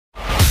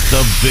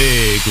The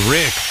Big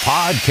Rick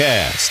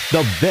Podcast.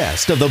 The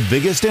best of the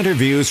biggest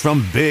interviews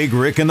from Big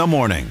Rick in the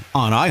Morning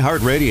on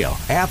iHeartRadio,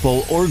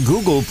 Apple or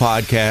Google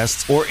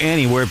Podcasts, or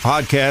anywhere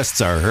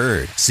podcasts are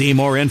heard. See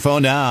more info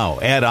now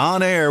at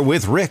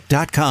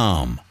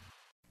onairwithrick.com.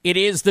 It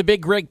is the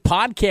Big Rick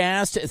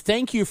Podcast.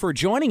 Thank you for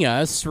joining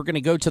us. We're going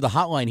to go to the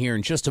hotline here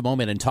in just a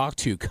moment and talk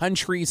to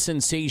country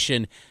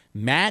sensation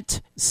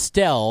Matt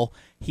Stell.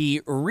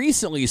 He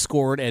recently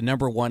scored a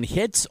 #1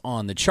 hit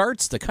on the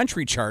charts, the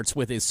country charts,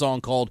 with a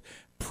song called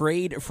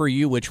Prayed for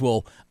You, which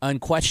will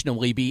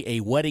unquestionably be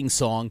a wedding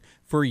song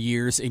for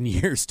years and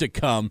years to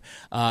come.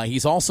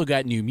 He's also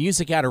got new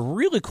music out, a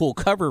really cool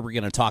cover we're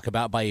going to talk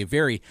about by a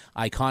very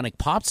iconic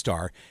pop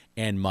star,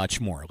 and much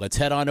more. Let's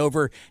head on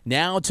over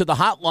now to the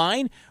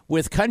hotline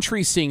with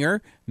country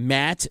singer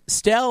Matt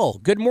Stell.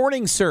 Good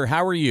morning, sir.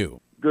 How are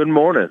you? Good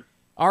morning.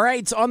 All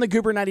right, on the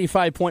Goober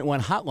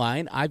 95.1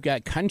 hotline, I've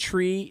got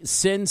country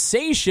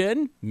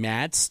sensation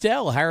Matt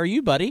Stell. How are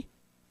you, buddy?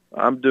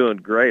 I'm doing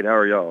great. How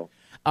are y'all?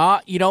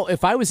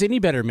 If I was any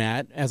better,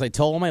 Matt, as I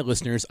told all my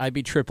listeners, I'd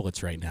be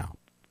triplets right now.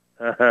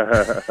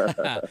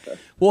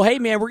 Well, hey,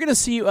 man, we're going to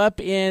see you up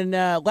in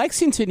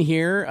Lexington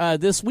here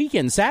this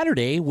weekend,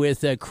 Saturday,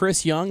 with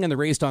Chris Young and the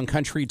Raised on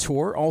Country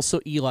Tour, also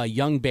Eli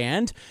Young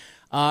Band.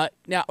 Now,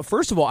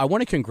 first of all, I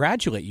want to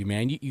congratulate you,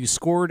 man. You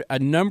scored a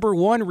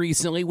 #1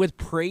 recently with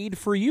Prayed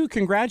for You.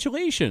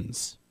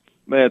 Congratulations.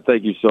 Man,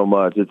 thank you so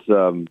much.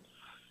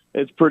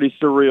 It's pretty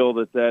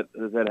surreal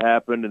that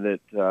happened, and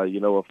it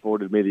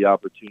afforded me the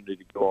opportunity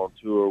to go on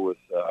tour with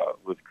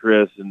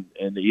Chris and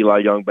the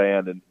Eli Young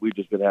Band, and we've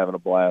just been having a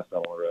blast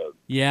out on the road.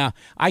 Yeah,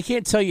 I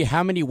can't tell you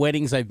how many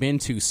weddings I've been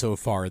to so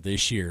far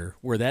this year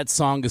where that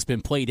song has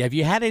been played. Have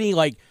you had any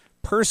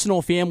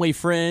personal family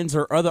friends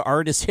or other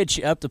artists hit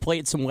you up to play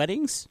at some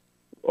weddings?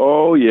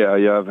 Oh yeah,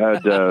 I've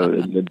had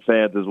and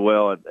fans as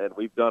well, and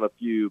we've done a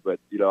few, but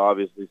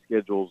obviously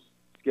schedules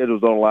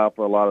don't allow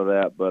for a lot of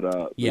that.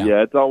 But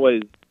yeah, it's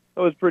always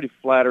pretty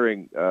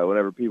flattering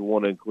whenever people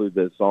want to include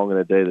that song in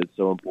a day that's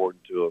so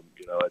important to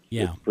them.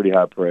 It's pretty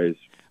high praise.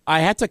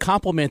 I had to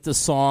compliment the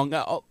song.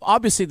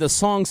 Obviously, the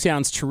song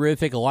sounds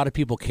terrific. A lot of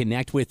people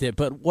connect with it.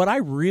 But what I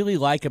really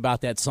like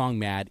about that song,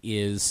 Matt,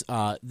 is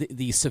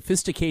the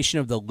sophistication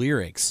of the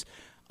lyrics,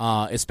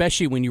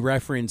 especially when you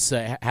reference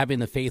having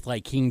the faith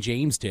like King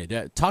James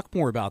did. Talk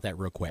more about that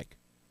real quick.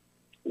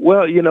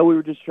 Well, we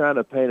were just trying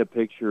to paint a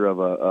picture of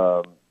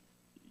a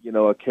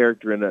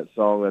character in that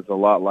song that's a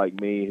lot like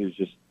me, who's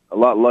just a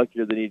lot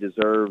luckier than he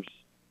deserves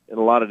in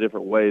a lot of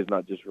different ways,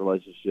 not just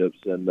relationships.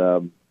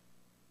 And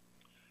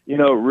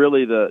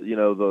really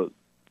the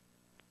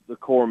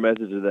core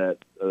message of that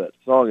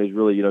song is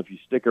really, if you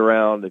stick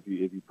around, if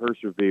you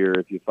persevere,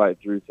 if you fight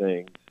through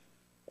things,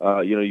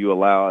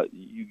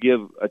 you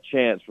give a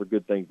chance for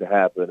good things to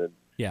happen.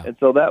 And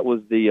so that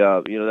was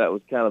that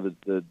was kind of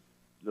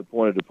the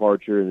point of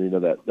departure. And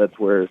that's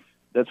where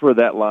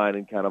that line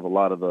and kind of a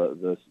lot of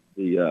the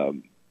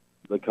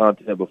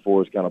content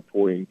before is kind of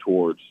pointing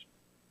towards.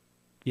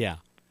 Yeah.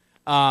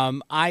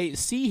 I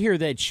see here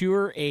that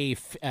you're a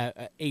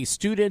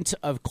student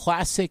of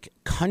classic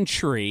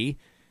country,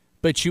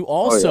 but you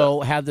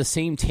also have the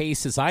same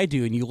taste as I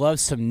do, and you love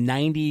some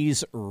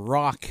 90s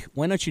rock.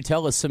 Why don't you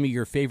tell us some of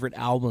your favorite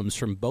albums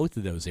from both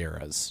of those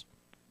eras?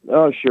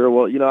 Oh, sure.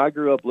 Well, I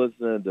grew up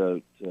listening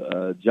to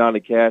Johnny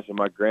Cash, and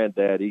my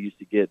granddad, he used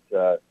to get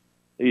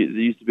he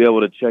used to be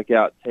able to check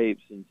out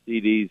tapes and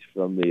CDs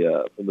from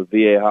the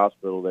VA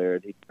hospital there,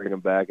 and he'd bring them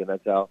back, and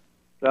that's how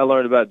I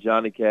learned about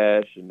Johnny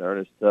Cash and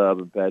Ernest Tubb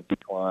and Patsy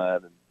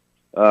Cline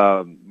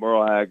and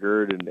Merle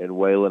Haggard and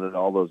Waylon and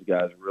all those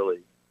guys,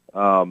 really.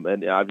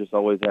 And I've just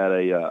always had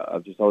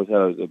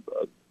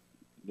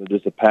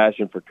just a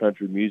passion for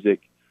country music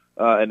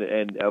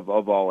and of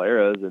all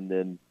eras. And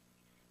then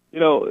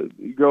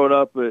growing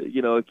up, a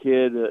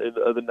kid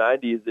of the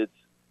 '90s, it's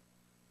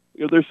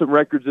there's some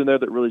records in there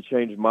that really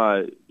changed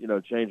my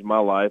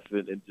life,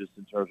 and just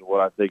in terms of what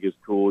I think is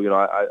cool.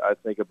 I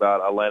think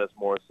about Alanis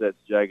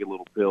Morissette's "Jagged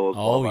Little Pill" as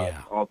one of my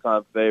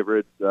all-time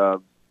favorites.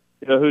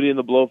 Hootie and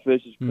the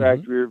Blowfish's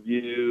 "Cracked Rear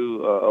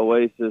View,"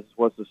 Oasis,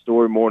 "What's the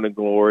Story," "Morning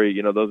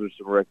Glory." Those are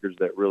some records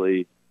that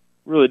really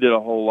did a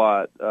whole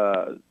lot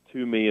to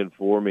me and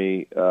for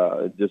me,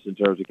 just in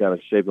terms of kind of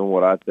shaping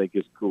what I think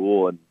is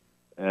cool, and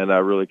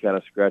really kind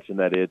of scratching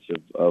that itch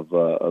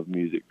of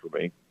music for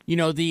me. The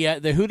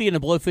Hootie and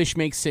the Blowfish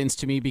makes sense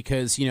to me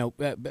because,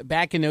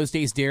 back in those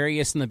days,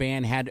 Darius and the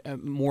band had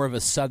more of a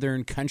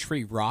southern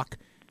country rock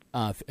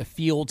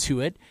feel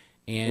to it.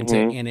 And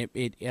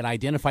it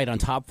identified on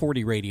Top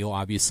 40 radio,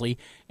 obviously.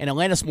 And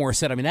Alanis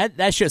Morissette,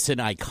 that's just an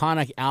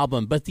iconic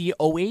album. But the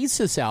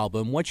Oasis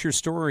album, What's Your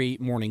Story,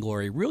 Morning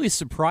Glory, really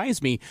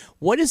surprised me.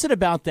 What is it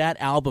about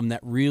that album that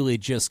really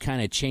just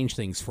kind of changed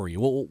things for you?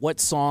 What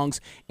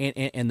songs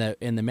and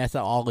the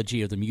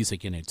methodology of the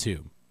music in it,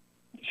 too?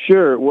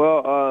 Sure.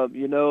 Well,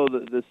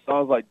 the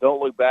songs like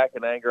 "Don't Look Back"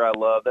 and "Anger I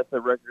Love," that's a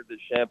record that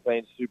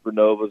Champagne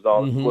Supernova's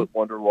on, Split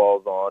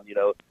Wonderwall's on.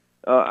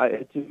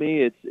 To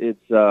me,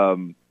 it's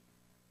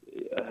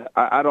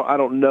I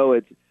don't know.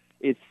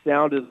 it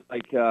sounded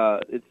like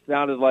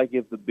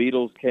if the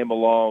Beatles came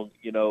along,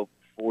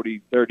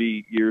 40,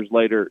 30 years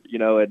later,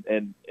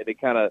 and it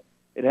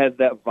has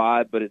that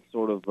vibe, but it's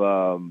sort of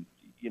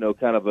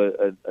kind of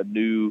a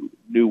new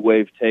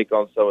wave take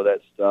on some of that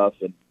stuff,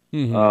 and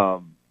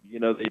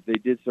they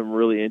did some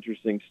really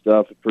interesting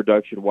stuff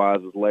production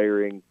wise with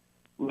layering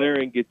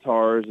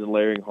guitars and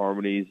layering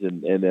harmonies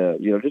and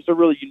just a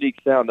really unique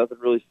sound. Nothing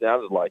really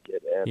sounded like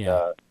it,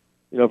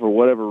 and for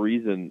whatever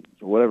reason,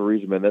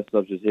 man, that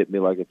stuff just hit me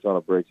like a ton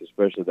of bricks,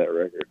 especially that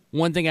record.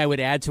 One thing I would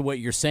add to what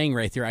you're saying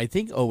right there, I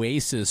think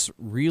Oasis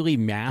really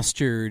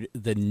mastered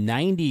the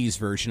 90s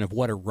version of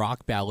what a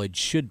rock ballad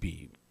should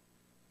be.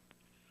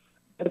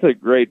 That's a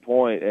great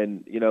point,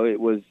 and it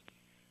was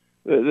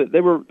they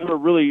were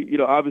really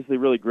obviously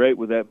really great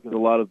with that because a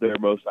lot of their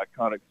most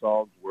iconic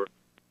songs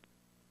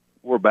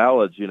were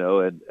ballads,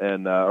 or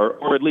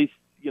at least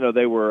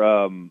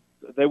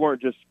they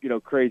weren't just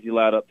crazy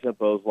loud up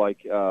tempos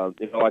like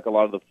like a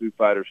lot of the Foo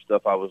Fighters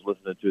stuff I was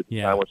listening to at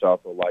the time, which I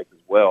also liked as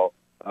well.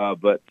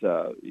 But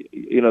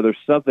there's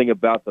something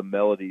about the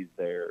melodies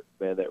there,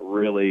 man, that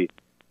really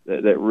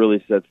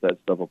sets that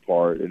stuff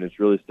apart, and it's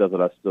really stuff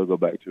that I still go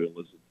back to and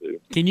listen to.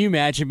 Can you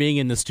imagine being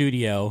in the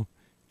studio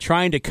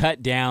trying to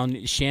cut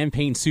down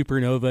Champagne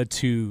Supernova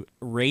to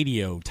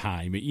radio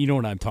time? You know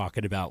what I'm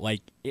talking about.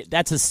 Like,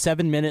 that's a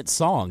 7-minute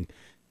song.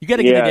 You got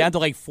to get it down to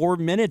like 4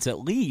 minutes at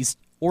least,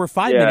 or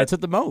 5 minutes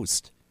at the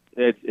most.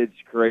 It's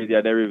crazy.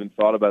 I never even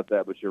thought about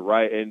that, but you're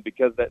right. And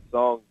because that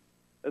song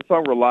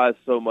relies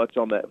so much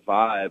on that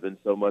vibe and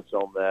so much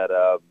on that,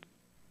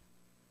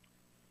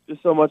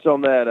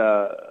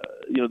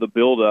 the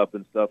build up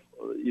and stuff,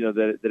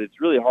 that it's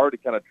really hard to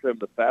kind of trim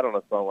the fat on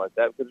a song like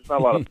that because there's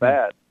not a lot of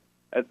fat.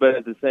 But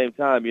at the same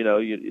time,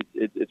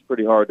 it's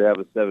pretty hard to have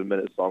a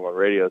 7-minute song on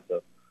radio.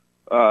 So,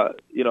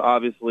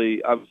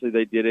 obviously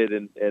they did it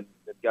and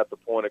got the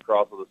point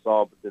across of the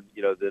song. But then,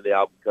 then the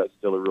album cut's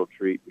still a real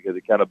treat because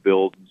it kind of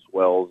builds and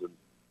swells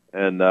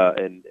and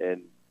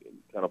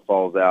kind of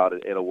falls out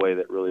in a way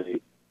that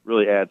really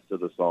adds to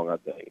the song, I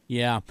think.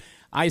 Yeah.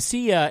 I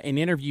see an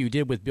interview you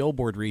did with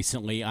Billboard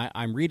recently.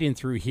 I'm reading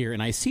through here,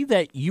 and I see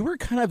that you were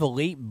kind of a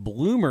late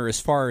bloomer as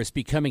far as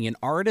becoming an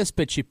artist,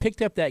 but you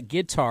picked up that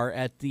guitar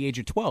at the age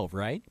of 12,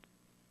 right?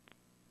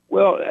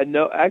 Well,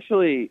 no,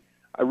 actually,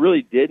 I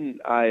really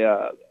didn't.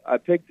 My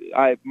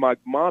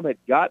mom had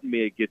gotten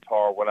me a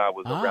guitar when I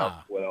was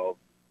around 12,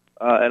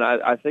 and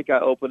I think I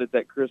opened it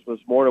that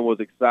Christmas morning, was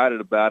excited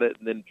about it,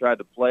 and then tried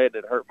to play it,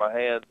 and it hurt my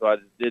hand, so I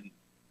just didn't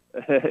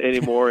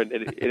anymore, and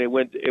it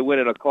went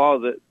in a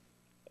closet.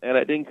 And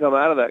I didn't come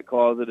out of that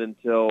closet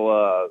until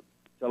I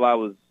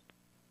was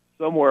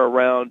somewhere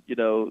around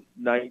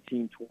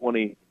 19,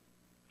 20,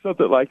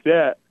 something like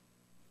that,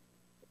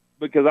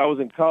 because I was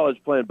in college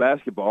playing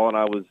basketball, and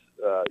I was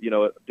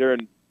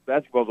during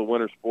basketball is a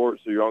winter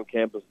sport, so you're on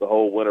campus the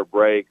whole winter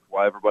break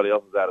while everybody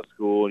else is out of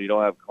school and you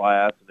don't have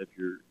class, and if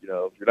you're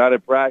not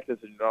in practice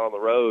and you're not on the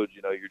road,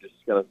 you're just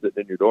kind of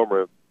sitting in your dorm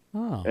room.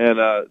 Oh.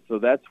 And so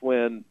that's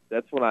when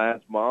I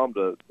asked Mom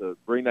to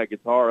bring that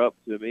guitar up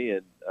to me,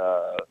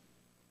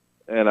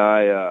 and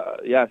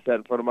I sat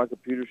in front of my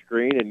computer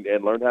screen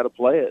and learned how to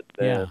play it.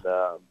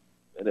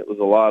 And it was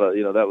a lot of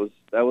that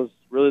was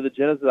really the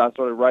genesis. I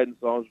started writing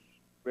songs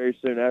very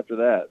soon after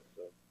that.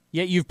 So.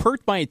 Yeah, you've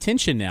perked my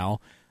attention now.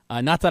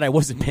 Not that I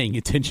wasn't paying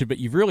attention, but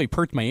you've really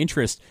perked my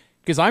interest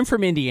because I'm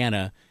from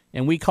Indiana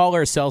and we call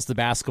ourselves the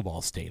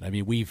basketball state. I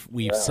mean, we've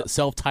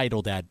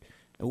self-titled that.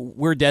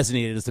 We're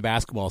designated as the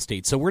basketball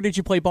state. So where did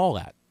you play ball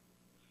at?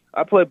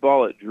 I played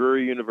ball at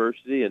Drury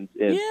University in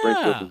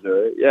Springfield,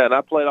 Missouri. Yeah, and I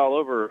played all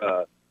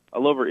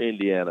over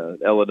Indiana,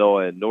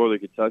 Illinois, and northern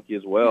Kentucky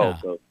as well. Yeah.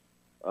 So,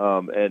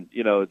 and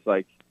it's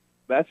like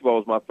basketball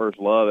was my first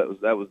love.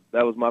 That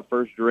was my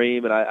first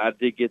dream, and I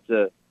did get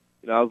to,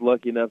 I was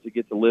lucky enough to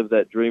get to live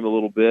that dream a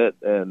little bit,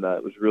 and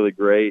it was really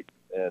great.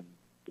 And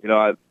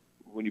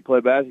when you play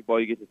basketball,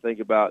 you get to think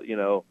about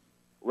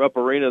Rupp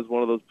Arena is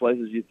one of those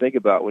places you think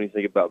about when you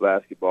think about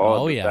basketball.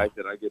 Oh, and the yeah. fact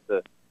that I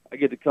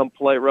get to come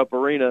play at Rupp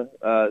Arena,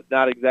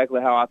 not exactly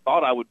how I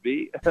thought I would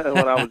be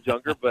when I was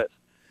younger, but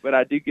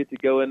I do get to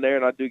go in there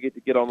and I do get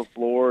to get on the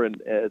floor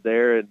and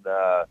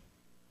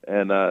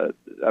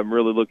I'm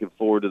really looking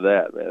forward to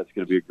that, man. It's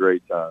going to be a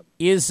great time.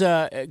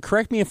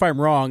 Correct me if I'm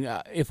wrong,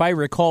 if I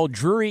recall,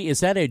 Drury,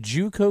 is that a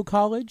JUCO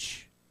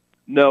college?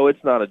 No,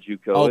 it's not a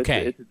JUCO.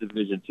 Okay. It's a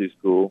Division II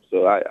school.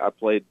 So I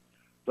played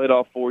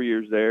all 4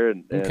 years there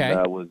and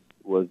was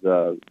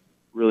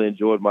really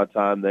enjoyed my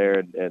time there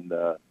and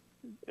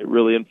it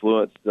really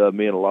influenced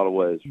me in a lot of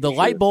ways. The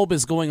light bulb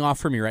is going off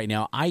for me right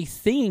now. I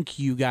think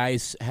you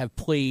guys have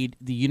played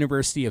the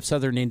University of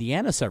Southern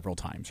Indiana several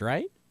times,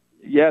 right?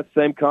 Yeah,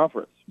 same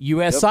conference.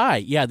 USI,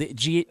 yep. The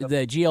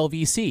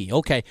GLVC.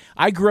 Okay,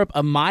 I grew up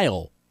a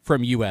mile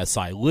from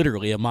USI,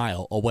 literally a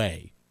mile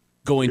away.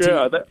 That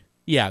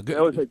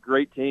was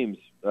great teams.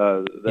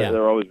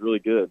 They're always really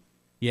good.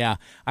 Yeah,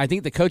 I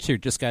think the coach here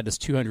just got his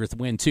 200th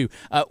win, too.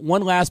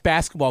 One last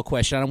basketball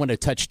question. I don't want to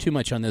touch too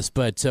much on this,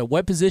 but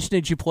what position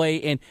did you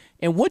play,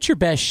 and what's your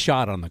best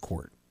shot on the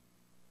court?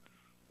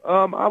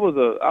 I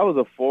was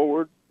a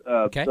forward.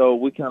 Okay. So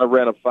we kind of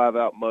ran a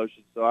 5-out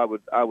motion. So I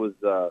was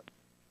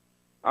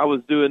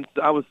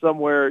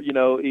somewhere,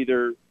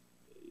 either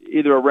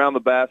around the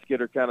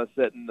basket or kind of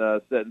setting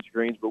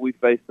screens, but we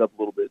faced up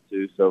a little bit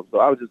too. So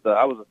I was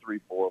I was a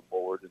 3-4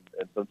 forward,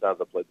 and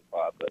sometimes I played the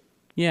 5. But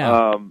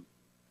Yeah.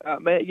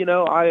 man,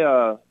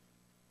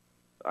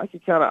 I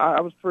could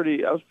I was pretty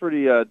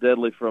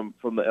deadly from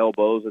the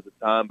elbows at the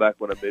time, back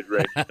when a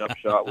mid-range jump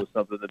shot was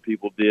something that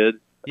people did.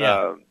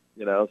 Yeah.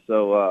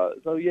 So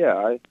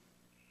yeah,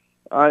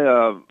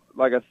 I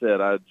like I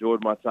said, I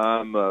enjoyed my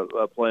time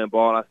playing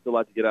ball, and I still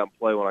like to get out and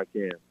play when I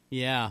can.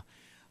 Yeah.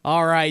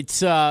 All right.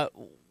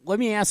 Let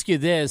me ask you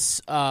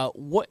this.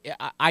 What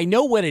I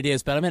know what it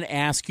is, but I'm going to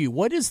ask you,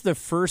 what is the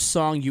first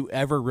song you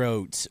ever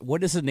wrote?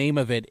 What is the name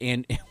of it?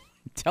 And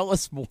tell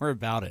us more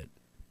about it.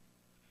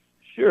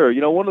 Sure.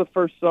 One of the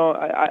first songs,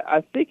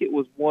 I think it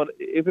was one,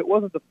 if it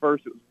wasn't the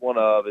first, it was one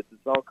of, it's a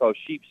song called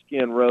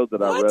Sheepskin Road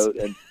that I wrote.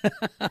 And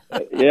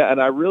yeah,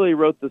 and I really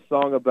wrote the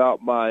song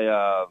about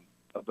my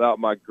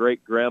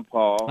great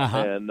grandpa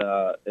and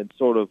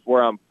sort of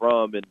where I'm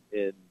from and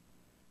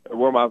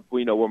where my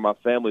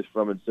family's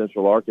from in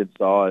Central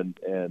Arkansas. And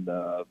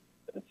so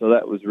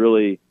that was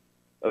really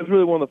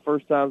one of the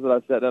first times that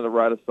I sat down to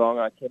write a song.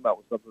 I came out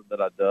with something that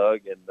I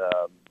dug. And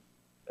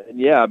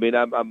yeah, I mean,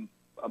 I'm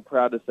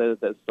proud to say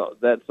that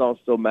song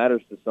still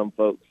matters to some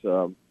folks,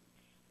 back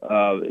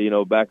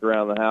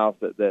around the house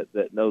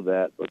that know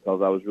that,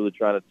 because I was really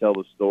trying to tell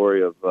the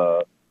story of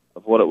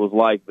what it was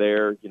like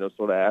there,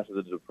 sort of after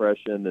the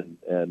Depression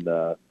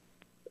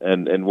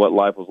and what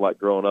life was like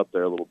growing up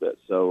there a little bit.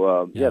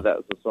 So that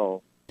was the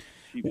song,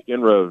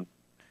 Sheepskin Road.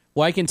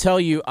 Well, I can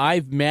tell you,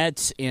 I've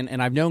met and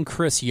I've known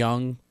Chris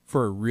Young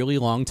for a really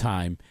long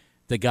time.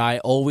 The guy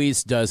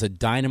always does a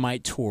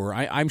dynamite tour.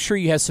 I'm sure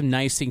you have some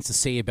nice things to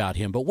say about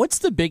him, but what's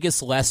the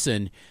biggest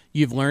lesson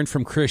you've learned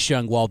from Chris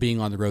Young while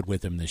being on the road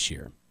with him this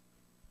year?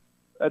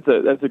 That's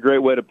a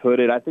great way to put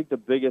it. I think the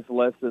biggest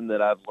lesson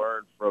that I've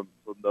learned from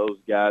those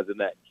guys in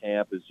that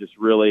camp is just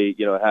really,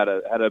 how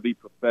to be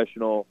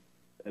professional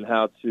and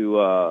how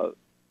to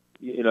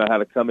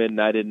come in,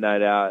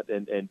 night out,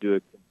 and do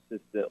a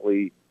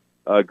consistently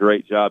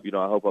great job.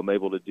 I hope I'm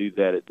able to do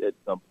that at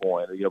some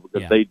point,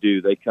 because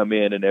they come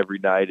in and every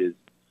night is,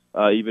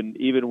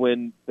 even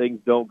when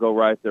things don't go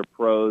right, they're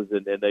pros,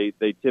 and they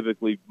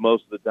typically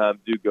most of the time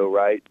do go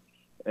right.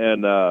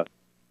 And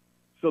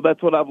so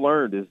that's what I've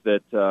learned is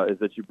that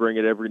you bring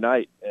it every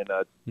night. And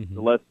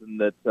the lesson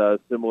that's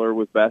similar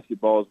with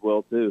basketball as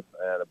well too.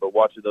 But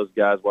watching those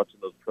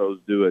pros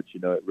do it,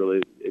 it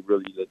really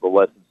the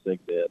lesson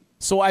sinks in.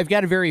 So I've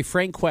got a very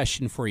frank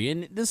question for you,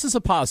 and this is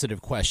a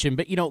positive question.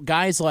 But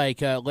guys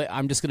like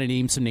I'm just going to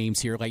name some names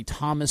here, like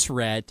Thomas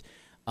Rhett.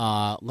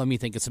 Let me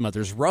think of some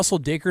others. Russell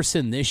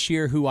Dickerson this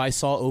year, who I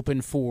saw open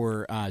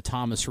for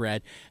Thomas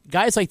Rhett.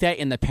 Guys like that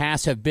in the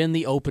past have been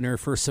the opener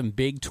for some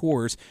big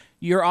tours.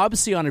 You're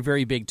obviously on a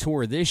very big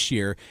tour this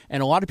year,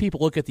 and a lot of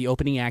people look at the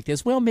opening act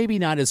as, well, maybe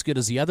not as good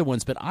as the other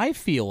ones, but I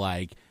feel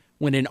like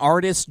when an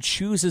artist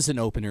chooses an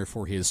opener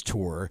for his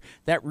tour,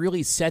 that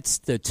really sets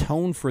the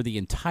tone for the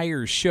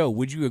entire show.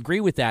 Would you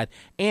agree with that?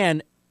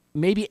 And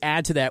maybe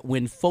add to that,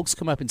 when folks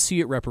come up and see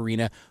you at Rep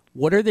Arena,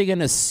 what are they going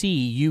to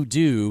see you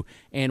do,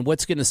 and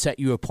what's going to set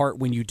you apart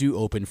when you do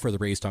open for the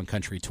Raised on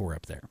Country tour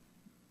up there?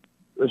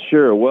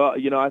 Sure. Well,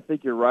 I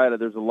think you're right.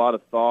 There's a lot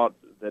of thought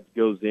that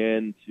goes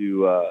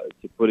into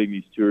to putting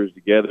these tours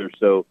together.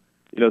 So,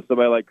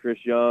 somebody like Chris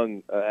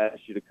Young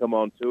asks you to come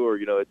on tour.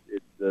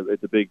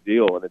 It's a big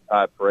deal and it's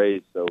high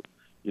praise. So,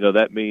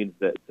 that means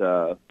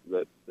that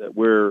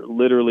we're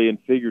literally and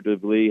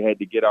figuratively had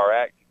to get our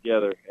act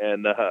together.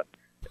 And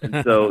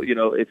so,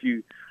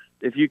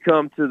 if you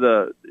come to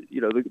the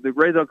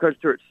Raised on Country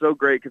tour, it's so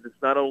great because it's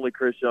not only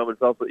Chris Young, but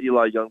it's also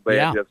Eli Young Band.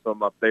 Yeah. You have some of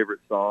my favorite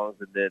songs,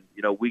 and then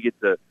we get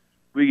to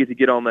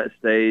get on that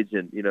stage,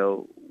 and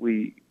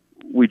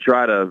we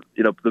try to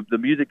the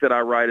music that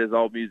I write is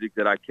all music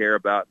that I care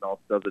about and all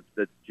stuff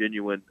that's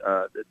genuine.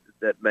 I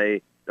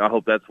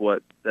hope that's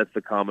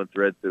the common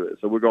thread to it.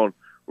 So we're going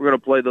to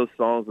play those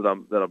songs that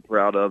I'm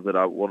proud of, that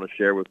I want to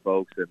share with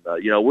folks, and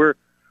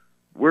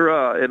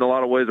we're in a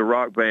lot of ways a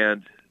rock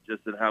band.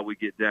 Just in how we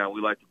get down,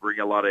 we like to bring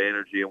a lot of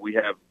energy, and we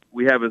have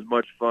as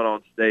much fun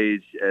on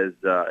stage as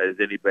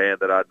any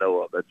band that I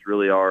know of. That's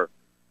really our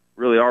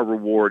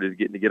reward, is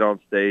getting to get on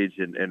stage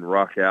and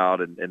rock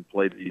out and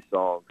play these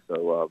songs.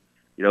 So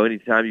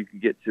anytime you can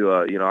get to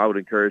I would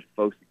encourage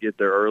folks to get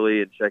there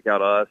early and check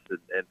out us,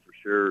 and for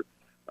sure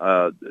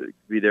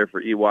be there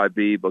for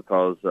EYB,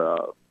 because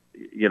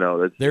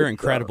they're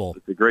incredible.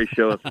 It's a great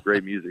show and some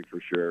great music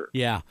for sure.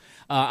 Yeah.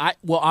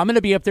 I'm going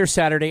to be up there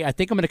Saturday. I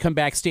think I'm going to come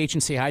backstage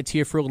and say hi to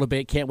you for a little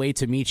bit. Can't wait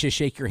to meet you,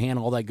 shake your hand,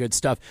 all that good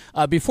stuff.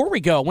 Before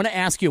we go, I want to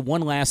ask you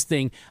one last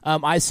thing.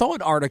 I saw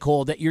an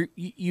article that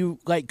you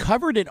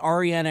covered an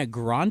Ariana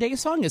Grande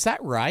song. Is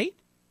that right?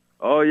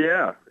 Oh,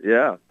 yeah.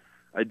 Yeah,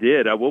 I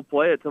did. We'll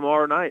play it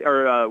tomorrow night,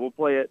 or we'll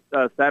play it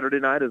Saturday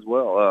night as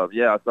well.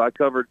 So I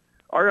covered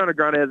Ariana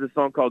Grande has a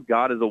song called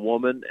God is a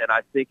Woman, and I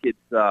think it's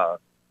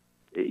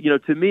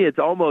to me, it's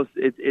almost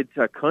it's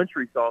a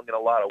country song in a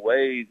lot of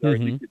ways, or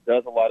at least it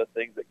does a lot of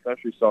things that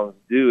country songs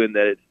do, in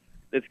that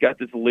it's got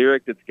this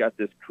lyric that's got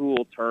this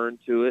cool turn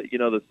to it.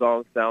 The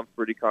song sounds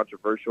pretty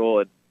controversial,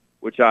 and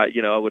which I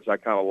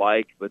kind of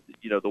like, but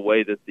the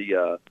way that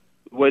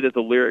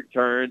the lyric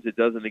turns, it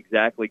doesn't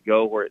exactly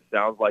go where it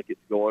sounds like it's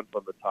going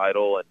from the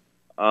title,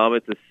 and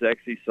it's a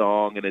sexy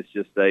song, and it's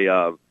just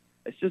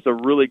a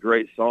really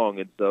great song.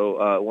 And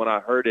so when I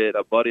heard it,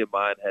 a buddy of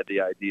mine had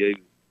the idea.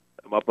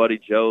 My buddy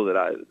Joe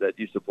that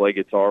used to play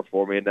guitar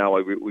for me, and now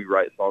we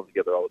write songs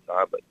together all the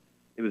time. But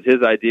it was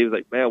his idea. He was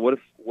like, "Man, what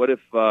if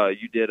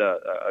you did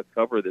a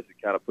cover of this and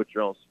kind of put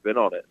your own spin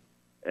on it?"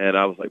 And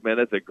I was like, "Man,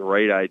 that's a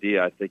great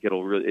idea. I think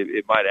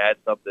it might add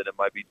something. It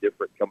might be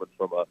different coming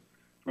from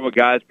a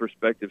guy's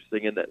perspective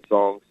singing that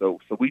song." So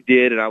we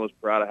did, and I was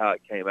proud of how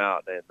it came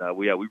out. And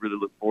we really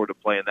look forward to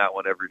playing that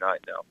one every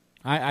night now.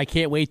 I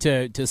can't wait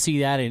to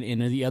see that in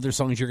the other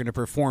songs you're going to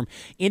perform.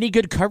 Any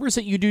good covers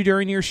that you do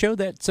during your show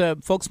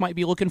that folks might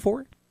be looking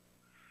for?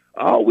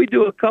 Oh, we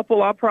do a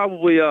couple. I'll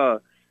probably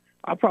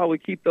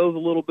keep those a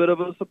little bit of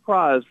a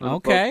surprise for the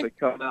folks that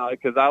come out,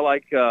 because I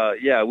like.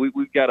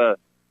 We've got a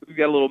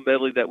little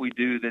medley that we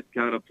do that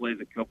kind of plays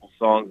a couple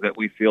songs that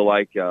we feel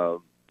like.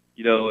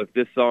 If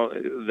this song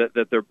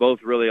that they're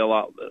both really a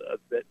lot.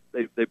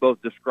 They both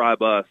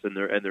describe us, and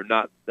they're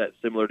not that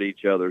similar to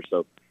each other.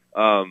 So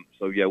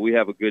we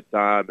have a good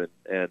time,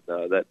 and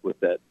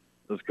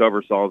those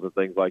cover songs and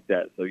things like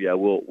that. So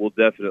we'll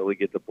definitely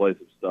get to play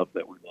some stuff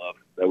that we love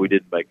that we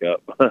didn't make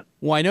up.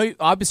 Well, I know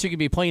obviously you're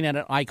going to be playing at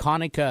an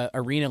iconic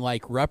arena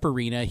like Rupp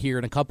Arena here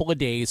in a couple of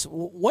days.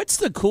 What's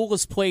the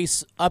coolest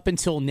place up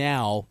until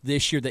now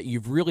this year that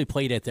you've really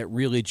played at that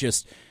really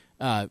just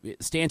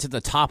stands at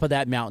the top of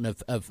that mountain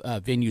of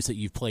venues that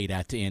you've played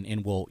at,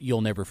 and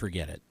you'll never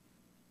forget it?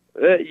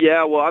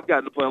 I've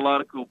gotten to play a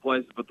lot of cool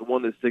places, but the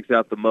one that sticks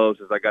out the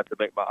most is I got to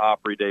make my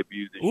Opry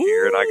debut this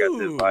year, and I got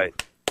to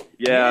invite.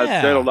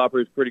 Straight Old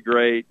Opry is pretty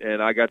great,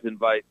 and I got to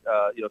invite.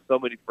 So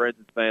many friends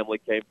and family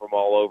came from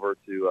all over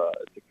to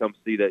come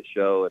see that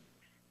show,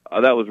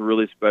 and that was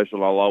really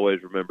special. I'll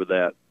always remember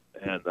that,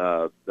 and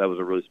that was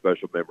a really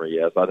special memory.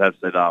 Yes, I'd have to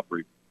say the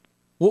Opry.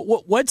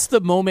 What's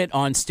the moment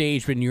on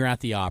stage when you're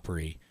at the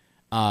Opry?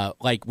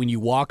 Like when you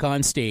walk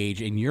on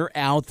stage and you're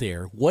out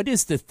there, what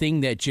is the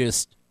thing that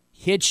just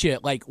hits you?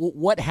 Like,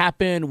 what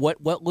happened?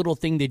 What little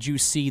thing did you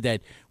see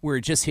that where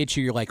it just hits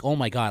you? You're like, oh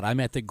my God, I'm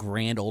at the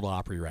Grand Ole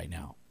Opry right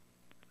now.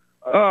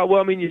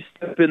 You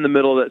step in the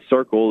middle of that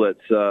circle that's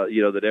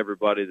that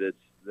everybody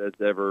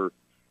that's ever,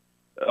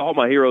 all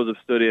my heroes have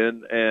stood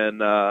in,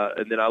 and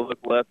then I look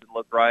left and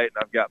look right,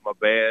 and I've got my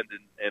band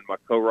and my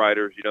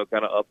co-writers,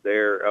 kind of up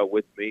there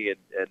with me, and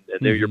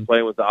there you're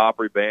playing with the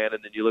Opry band,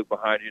 and then you look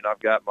behind you, and I've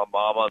got my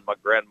mama and my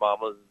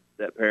grandmamas and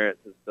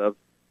step-parents and stuff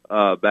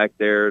back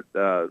there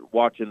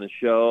watching the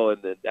show,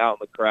 and then out in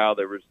the crowd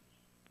there was,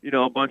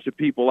 a bunch of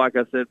people, like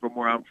I said, from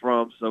where I'm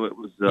from. So it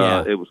was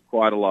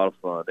quite a lot of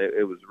fun.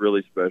 It was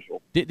really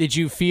special. Did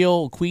you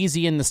feel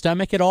queasy in the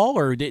stomach at all,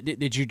 or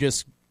did you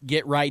just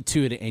get right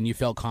to it and you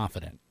felt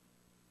confident?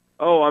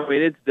 Oh,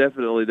 it's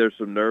definitely, there's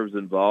some nerves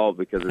involved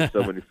because there's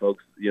so many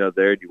folks,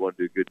 there, and you want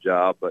to do a good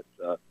job. But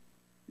the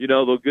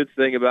good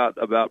thing about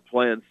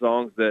playing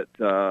songs that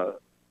I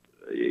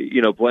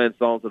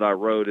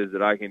wrote is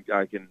that I can.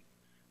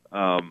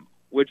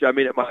 Which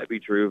it might be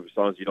true for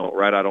songs you don't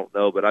write. I don't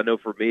know, but I know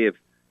for me, if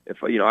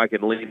I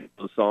can lean into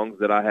the songs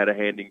that I had a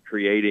hand in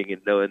creating,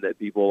 and knowing that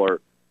people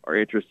are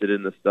interested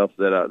in the stuff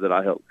that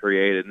I helped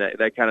create, and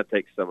that kind of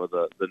takes some of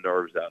the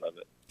nerves out of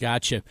it.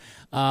 Gotcha.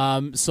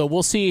 So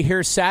we'll see you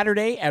here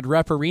Saturday at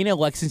Rupp Arena,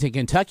 Lexington,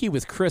 Kentucky,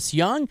 with Chris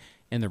Young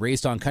and the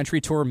Raised on Country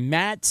Tour.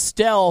 Matt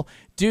Stell,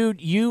 dude,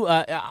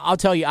 I'll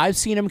tell you, I've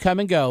seen him come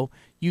and go.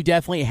 You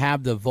definitely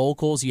have the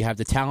vocals, you have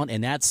the talent,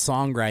 and that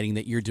songwriting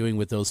that you're doing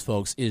with those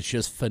folks is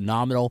just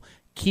phenomenal.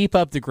 Keep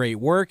up the great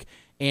work,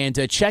 and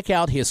check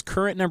out his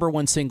current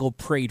 #1 single,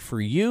 Prayed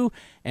for You.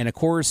 And, of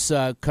course,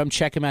 come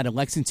check him out in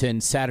Lexington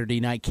Saturday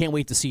night. Can't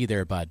wait to see you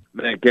there, bud.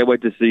 Man, can't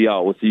wait to see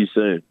y'all. We'll see you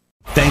soon.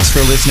 Thanks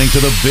for listening to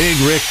the Big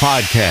Rick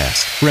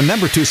Podcast.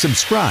 Remember to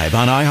subscribe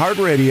on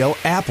iHeartRadio,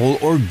 Apple,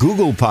 or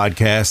Google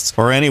Podcasts,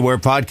 or anywhere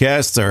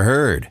podcasts are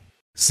heard.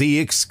 See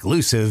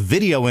exclusive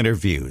video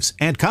interviews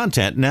and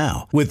content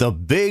now with the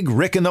Big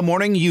Rick in the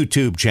Morning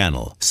YouTube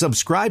channel.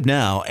 Subscribe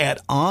now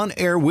at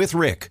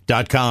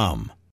onairwithrick.com.